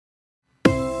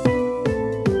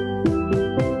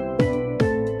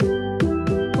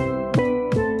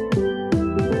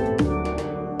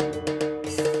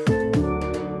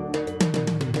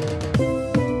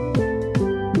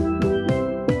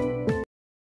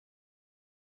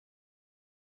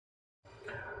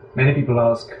Many people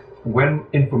ask, when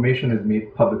information is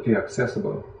made publicly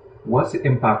accessible, what's the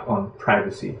impact on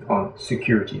privacy, on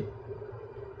security?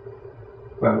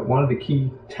 Well, one of the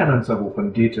key tenets of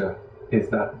open data is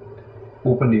that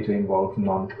open data involves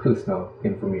non-personal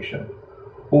information.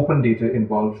 Open data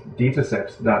involves data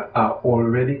sets that are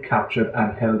already captured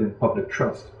and held in public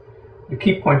trust. The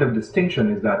key point of distinction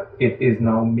is that it is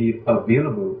now made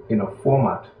available in a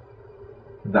format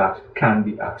that can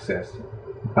be accessed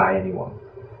by anyone.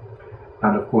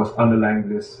 And of course, underlying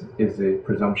this is the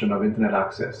presumption of internet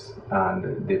access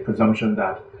and the presumption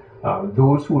that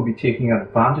those who will be taking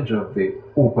advantage of the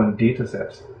open data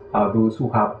sets are those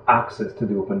who have access to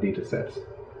the open data sets.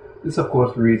 This, of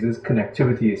course, raises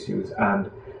connectivity issues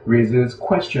and raises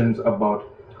questions about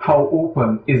how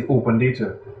open is open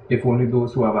data if only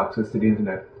those who have access to the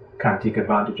internet can take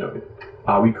advantage of it.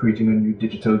 Are we creating a new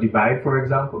digital divide, for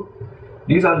example?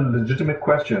 These are legitimate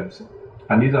questions,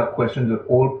 and these are questions that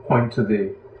all point to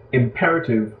the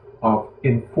imperative of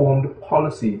informed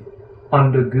policy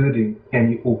undergirding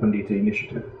any open data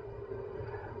initiative.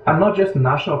 And not just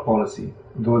national policy,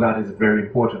 though that is very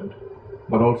important,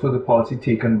 but also the policy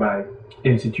taken by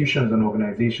institutions and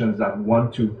organizations that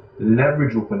want to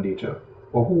leverage open data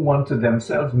or who want to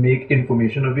themselves make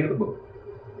information available.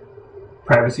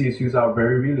 Privacy issues are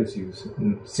very real issues.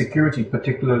 Security,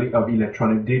 particularly of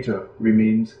electronic data,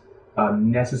 remains a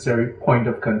necessary point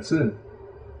of concern.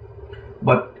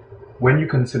 But when you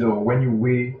consider, or when you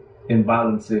weigh in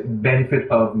balance the benefit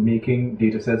of making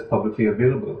data sets publicly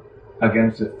available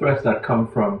against the threats that come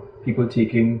from people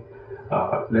taking,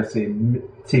 let's say,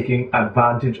 taking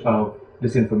advantage of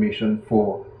this information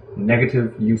for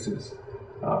negative uses,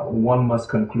 one must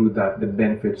conclude that the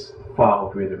benefits far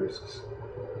outweigh the risks.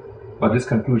 But this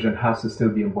conclusion has to still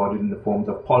be embodied in the forms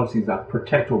of policies that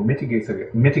protect or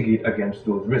mitigate against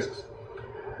those risks.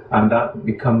 And that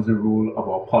becomes the role of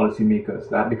our policymakers.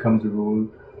 That becomes the role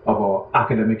of our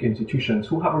academic institutions,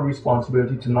 who have a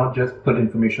responsibility to not just put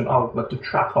information out, but to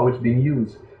track how it's being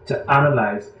used, to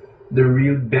analyze the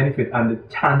real benefit and the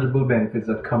tangible benefits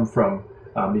that come from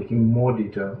making more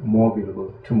data more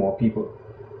available to more people.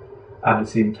 At the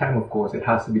same time, of course, it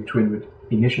has to be twinned with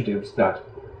initiatives that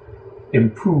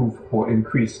improve or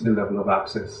increase the level of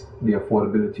access, the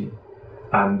affordability,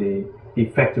 and the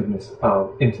effectiveness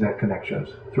of internet connections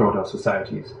throughout our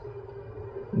societies.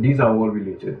 These are all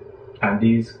related, and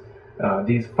these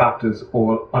factors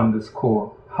all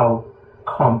underscore how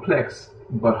complex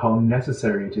but how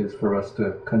necessary it is for us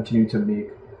to continue to make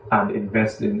and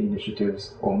invest in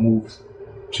initiatives or moves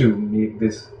to make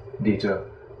this data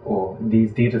or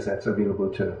these data sets available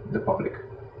to the public.